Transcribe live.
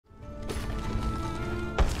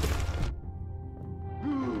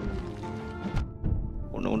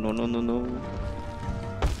No, no, no, no, no.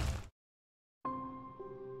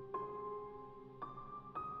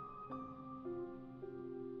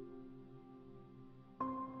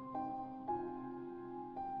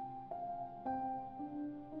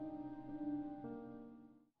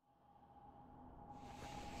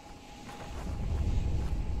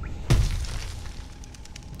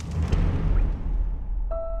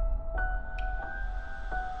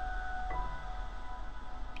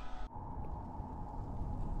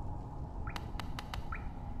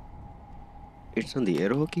 It's on the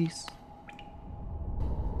arrow keys.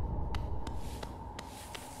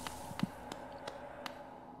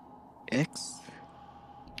 X.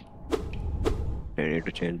 I need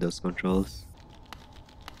to change those controls.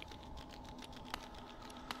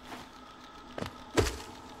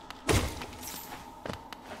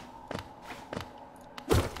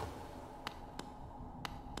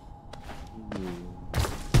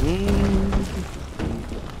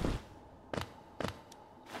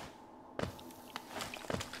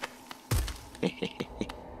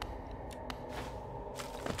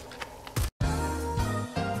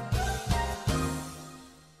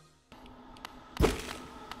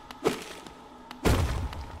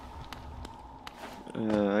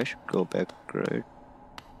 I should go back, right?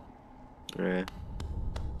 Yeah.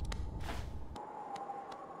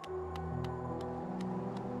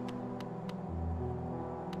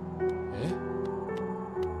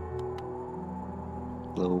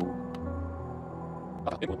 Hello.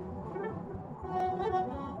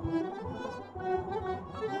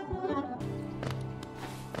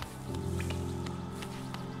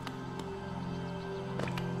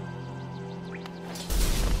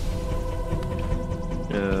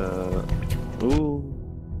 Ooh.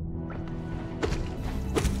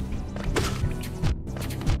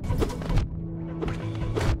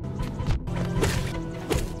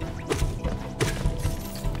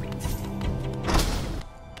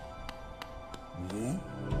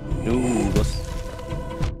 Ooh, boss.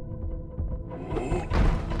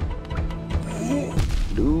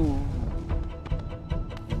 Ooh.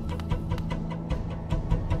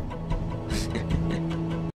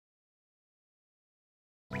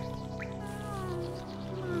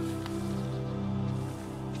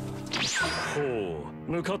ほ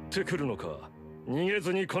う、向かってくるのか。逃げ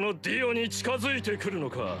ずにこのディオに近づいてくるの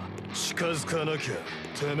か。近づかなきゃ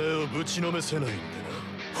てめえをぶちのめせないんでな。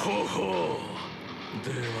ほうほう。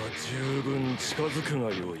では十分近づく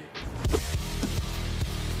がよい。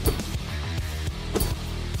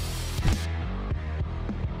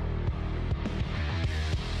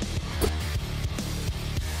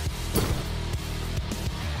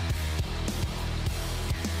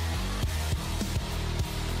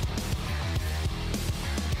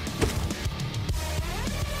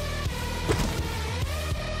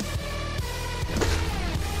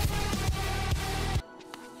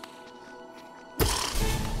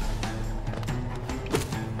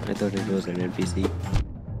I thought it was an NPC.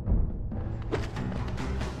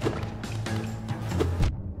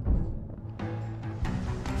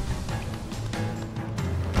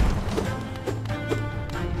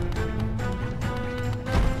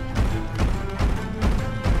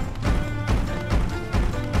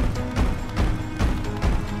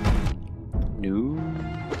 No.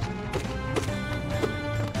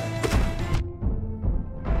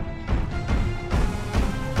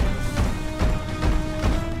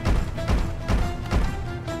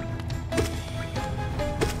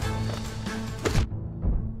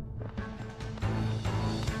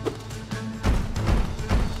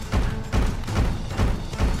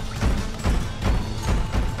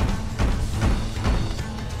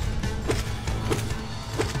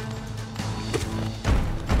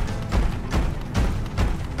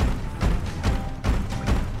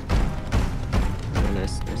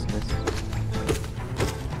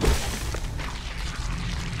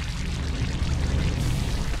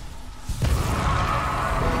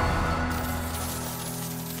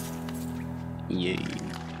 Yay.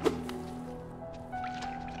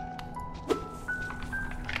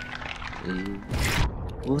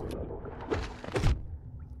 What?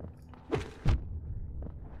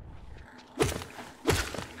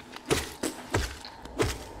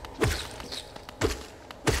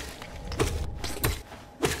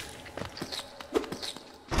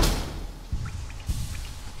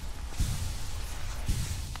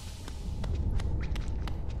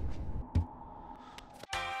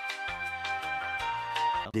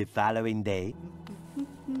 The following day.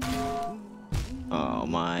 Oh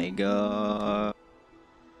my god.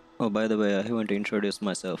 Oh, by the way, I haven't introduced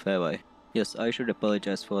myself, have I? Yes, I should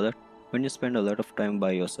apologize for that. When you spend a lot of time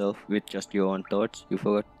by yourself with just your own thoughts, you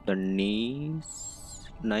forget the knees.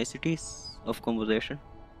 niceties of conversation.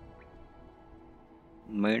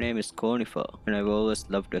 My name is Cornifer, and I've always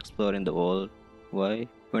loved exploring the world. Why?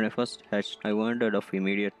 When I first hatched, I wandered off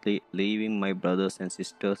immediately, leaving my brothers and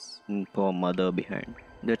sisters and poor mother behind.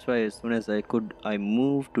 That's why as soon as I could, I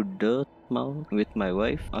moved to Dirtmouth with my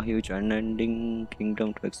wife, a huge unending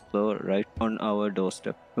kingdom to explore right on our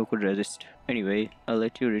doorstep. Who could resist? Anyway, I'll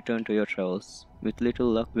let you return to your travels. With little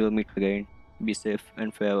luck, we'll meet again. Be safe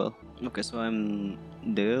and farewell. Okay, so I'm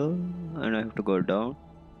there and I have to go down.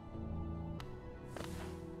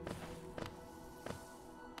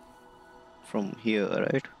 From here,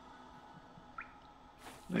 right?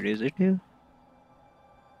 Where is it here?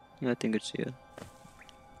 Yeah, I think it's here.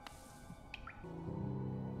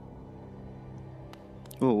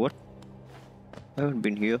 Oh, what? I haven't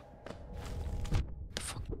been here. The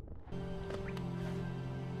fuck?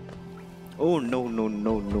 Oh, no, no,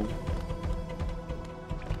 no, no.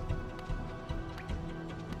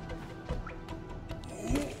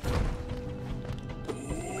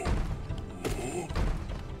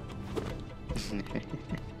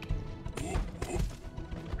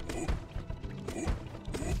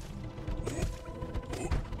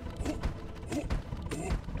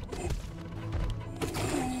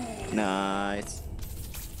 Nice.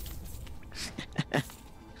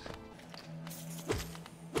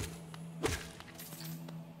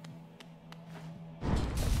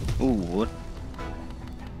 Ooh, what?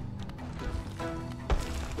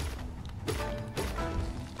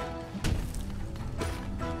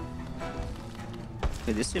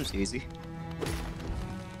 Okay, this seems easy.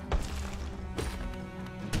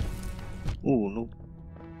 Ooh, no.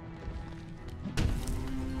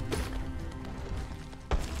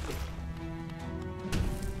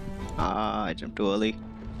 Ah, I jumped too early.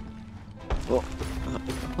 Oh.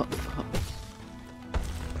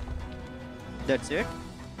 That's it?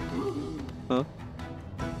 Huh?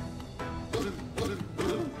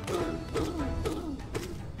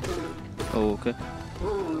 Oh, okay.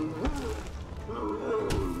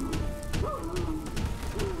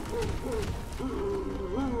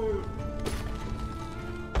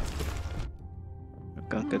 I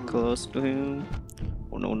can't get close to him.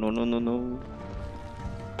 Oh no, no, no, no, no.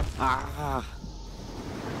 Ah!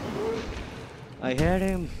 I had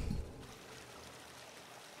him.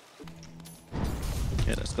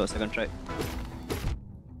 Yeah, let's go second try.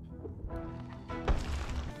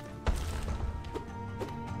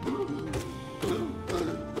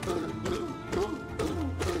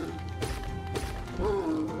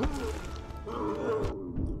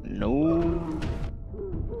 No.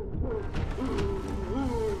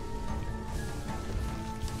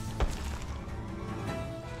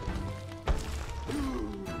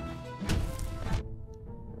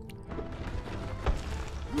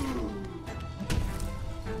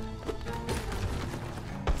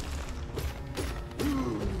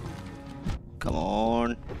 Come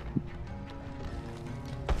on.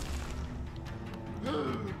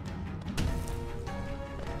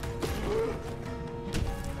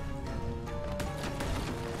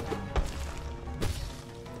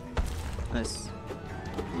 Nice.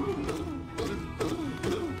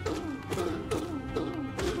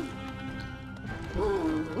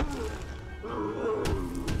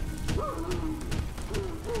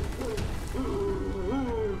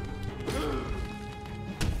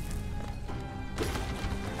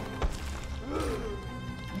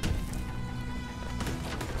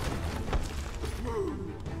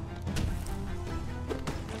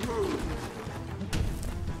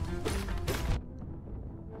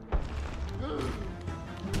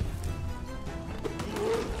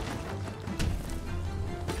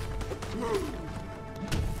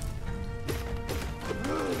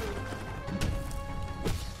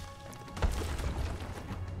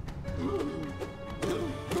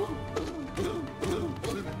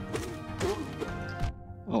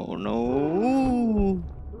 Oh no.